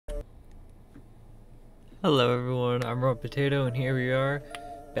Hello everyone, I'm Raw Potato and here we are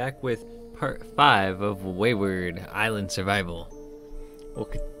back with part 5 of Wayward Island Survival. We'll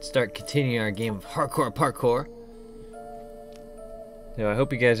start continuing our game of hardcore parkour. So I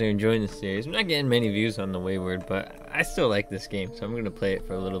hope you guys are enjoying this series. I'm not getting many views on the Wayward, but I still like this game, so I'm going to play it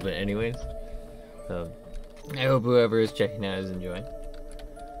for a little bit anyways. So I hope whoever is checking out is enjoying.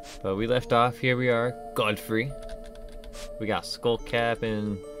 But we left off, here we are, Godfrey. We got Skullcap,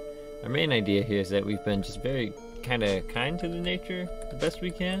 and our main idea here is that we've been just very kind to the nature the best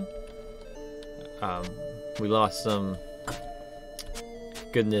we can. We lost some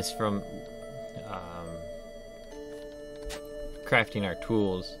goodness from crafting our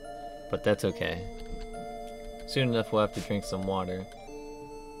tools, but that's okay. Soon enough we'll have to drink some water.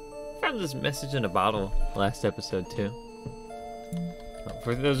 Found this message in a bottle last episode too.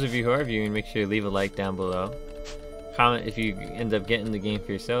 For those of you who are viewing, make sure you leave a like down below. Comment if you end up getting the game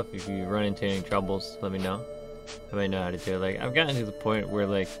for yourself. If you run into any troubles, let me know. I might know how to do it. Like, I've gotten to the point where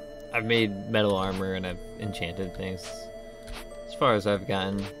like I've made metal armor and I've enchanted things. As far as I've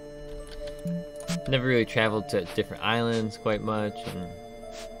gotten. Never really traveled to different islands quite much,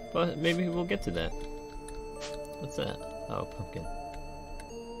 but maybe we'll get to that. What's that? Oh, pumpkin.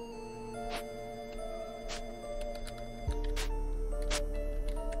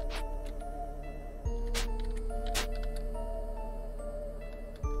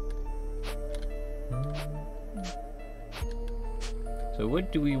 So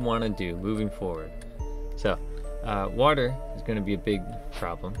what do we want to do moving forward? So, water is going to be a big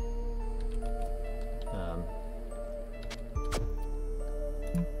problem.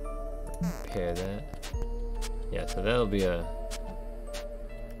 Repair that. Yeah, so that'll be a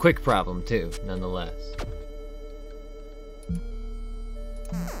quick problem too, nonetheless.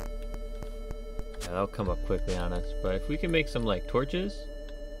 Yeah, that'll come up quickly on us. But if we can make some like torches.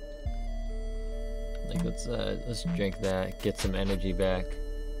 Like let's drink that, get some energy back.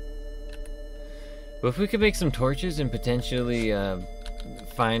 But if we could make some torches and potentially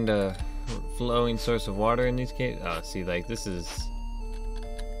find a flowing source of water in these caves. Oh, see, like this is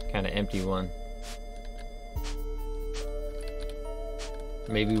kind of empty one.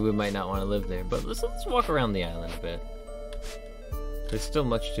 Maybe we might not want to live there, but let's walk around the island a bit. There's still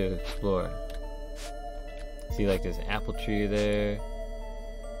much to explore. See, like there's an apple tree there.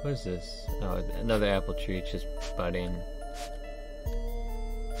 What is this? Oh, another apple tree just budding.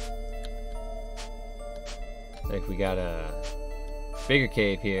 Like we got a bigger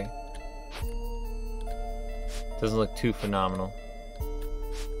cave here. Doesn't look too phenomenal.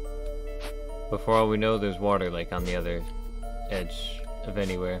 But for all we know, there's water like on the other edge of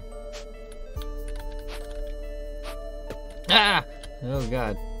anywhere. Ah! Oh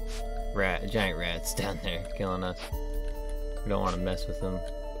god. Giant rats down there killing us. We don't want to mess with them.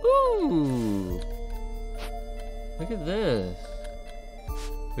 Ooh! Look at this.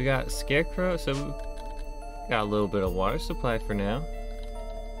 We got scarecrow, so we got a little bit of water supply for now.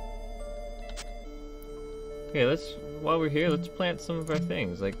 Okay, while we're here, let's plant some of our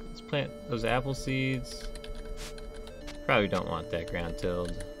things. Like, let's plant those apple seeds. Probably don't want that ground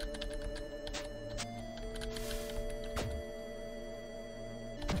tilled.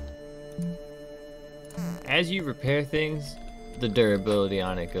 As you repair things, the durability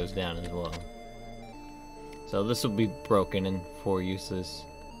on it goes down as well. So this will be broken and for useless,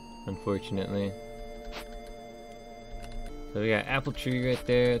 unfortunately. So we got apple tree right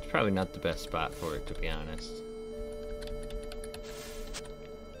there. It's probably not the best spot for it, to be honest.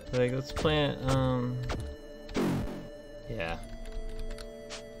 Like, let's plant, yeah.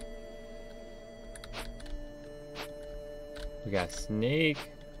 We got snake.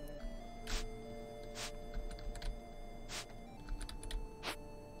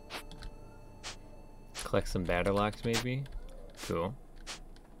 Collect some battle locks, maybe. Cool.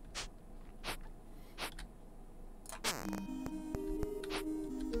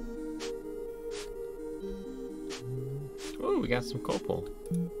 Oh, we got some copal.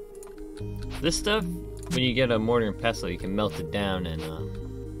 This stuff, when you get a mortar and pestle, you can melt it down and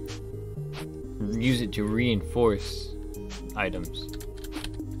use it to reinforce items.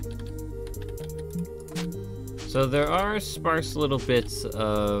 So there are sparse little bits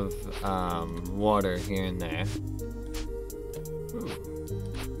of water here and there. Ooh.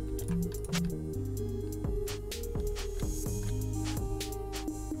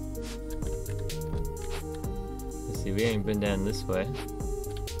 Let's see, we ain't been down this way.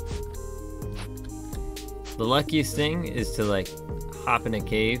 The luckiest thing is to like hop in a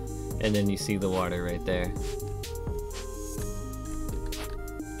cave and then you see the water right there.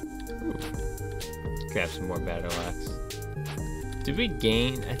 Ooh. Grab some more battle axe. Did we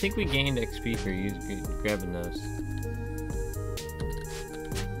gain? I think we gained XP for grabbing those.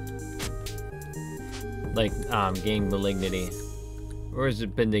 Like, gain malignity. Or is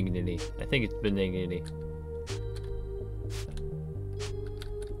it benignity? I think it's benignity.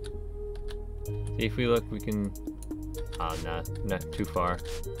 See, if we look, we can... Oh, nah, not too far.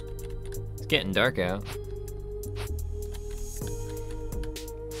 It's getting dark out.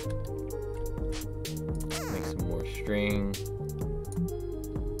 Make some more string.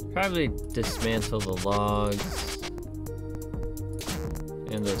 Probably dismantle the logs.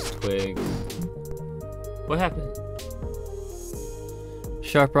 And those twigs. What happened?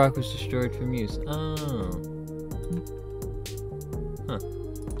 Sharp rock was destroyed from use. Oh. Huh.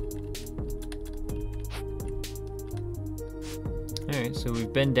 Alright, so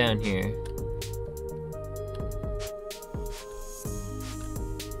we've been down here.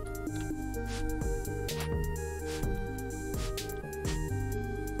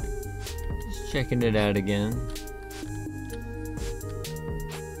 Just checking it out again.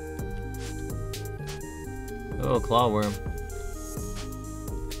 Oh, clawworm.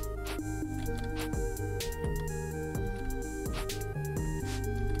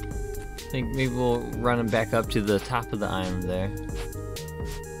 I think maybe we'll run him back up to the top of the island there.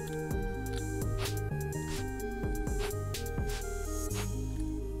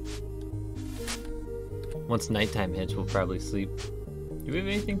 Once nighttime hits, we'll probably sleep. Do we have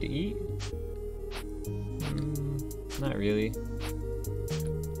anything to eat? Not really.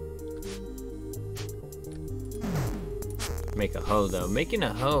 Make a hoe though. Making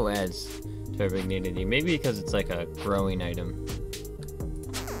a hoe adds to our dignity. Maybe because it's like a growing item.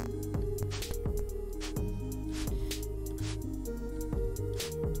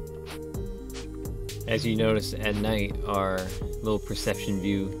 As you notice at night, our little perception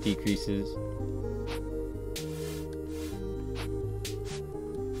view decreases.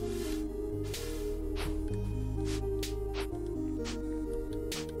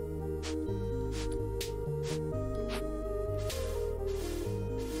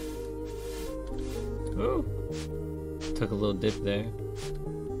 Ooh! Took a little dip there.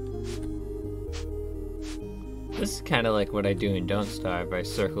 This is kind of like what I do in Don't Starve. I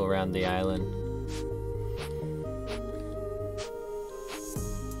circle around the island.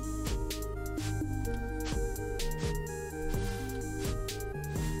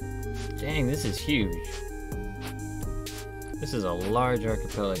 Dang, this is huge. This is a large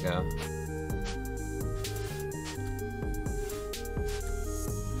archipelago.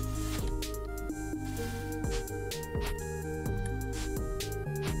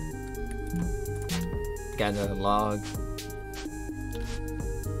 Got another log.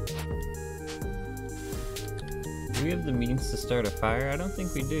 Do we have the means to start a fire? I don't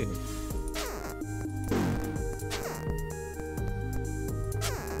think we do.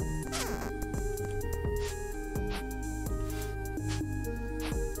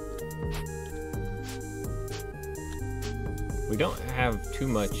 We don't have too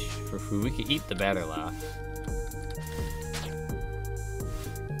much for food. We could eat the batter loaf.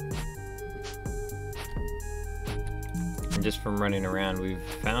 And just from running around, we've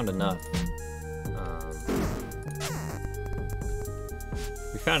found enough.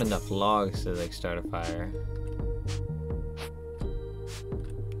 We found enough logs to like start a fire.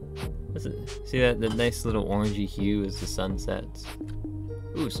 Listen, see that the nice little orangey hue as the sun sets?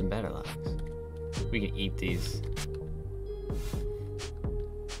 Ooh, some batter logs. We can eat these.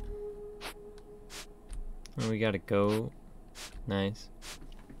 And we got a goat. Nice.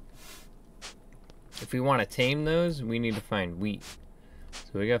 If we want to tame those, we need to find wheat.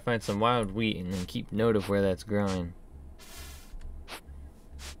 So we gotta find some wild wheat and then keep note of where that's growing.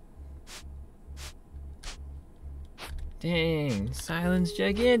 Dang, this island's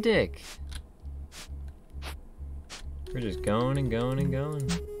gigantic. We're just going and going and going.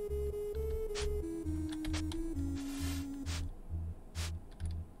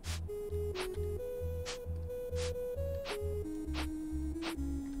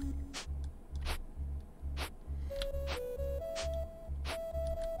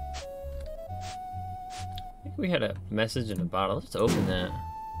 We had a message in a bottle. Let's open that.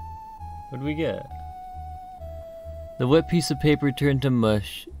 What did we get? The wet piece of paper turned to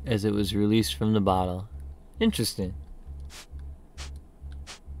mush as it was released from the bottle. Interesting.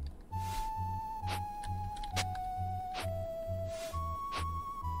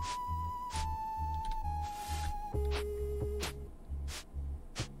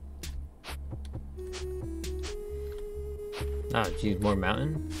 Ah, geez, more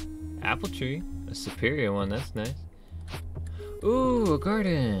mountain. Apple tree. A superior one, that's nice. Ooh, a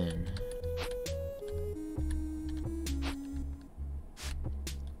garden.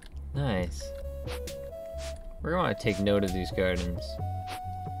 Nice. We're gonna take note of these gardens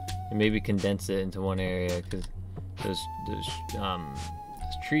and maybe condense it into one area, because those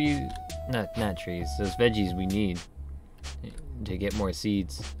trees, not trees, those veggies we need to get more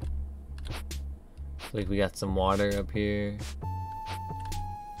seeds. Like we got some water up here.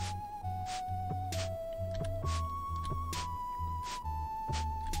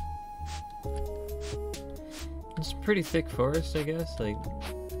 It's a pretty thick forest, I guess. Like,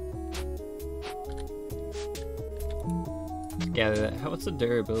 gather that. What's the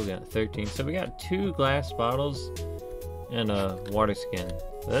durability on it? 13. So we got 2 glass bottles and a water skin.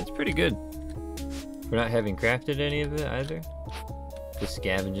 So that's pretty good. We're not having crafted any of it either. Just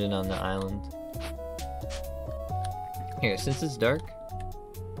scavenging on the island. Here, since it's dark,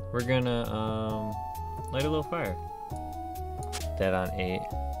 we're gonna light a little fire. That on 8.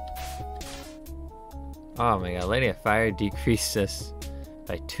 Oh my god, lighting a fire decreased us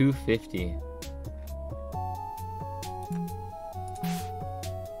by 250.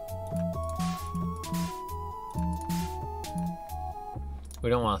 We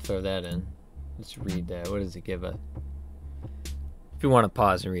don't want to throw that in. Let's read that. What does it give us? If you want to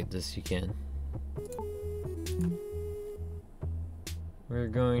pause and read this, you can. We're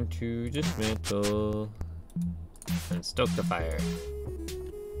going to dismantle and stoke the fire.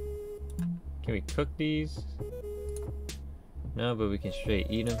 Can we cook these? No, but we can straight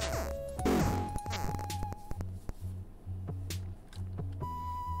eat them.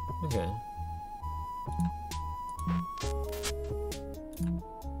 Okay.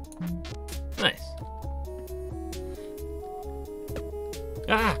 Nice.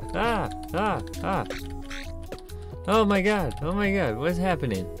 Ah! Oh my god, what's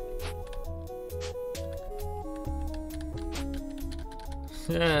happening?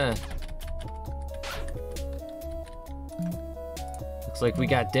 Looks like we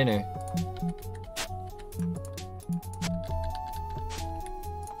got dinner.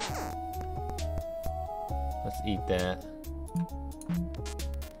 Let's eat that.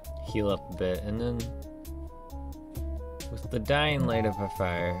 Heal up a bit, and then with the dying light of our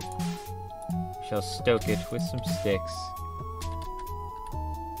fire, we shall stoke it with some sticks,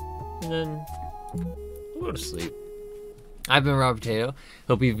 and then we'll go to sleep. I've been Rob Potato.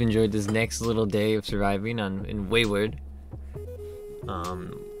 Hope you've enjoyed this next little day of surviving in Wayward.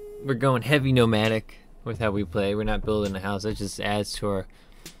 We're going heavy nomadic with how we play. We're not building a house. That just adds to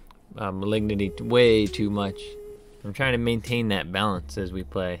our malignity way too much. I'm trying to maintain that balance as we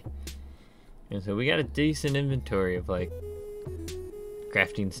play. And so we got a decent inventory of like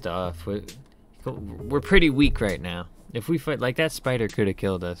crafting stuff. We're pretty weak right now. If we fight, like, that spider could have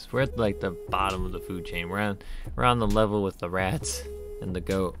killed us. We're at like the bottom of the food chain. We're on the level with the rats and the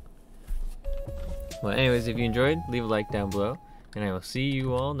goat. Well, anyways, if you enjoyed, leave a like down below, and I will see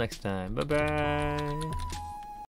you all next time. Bye bye.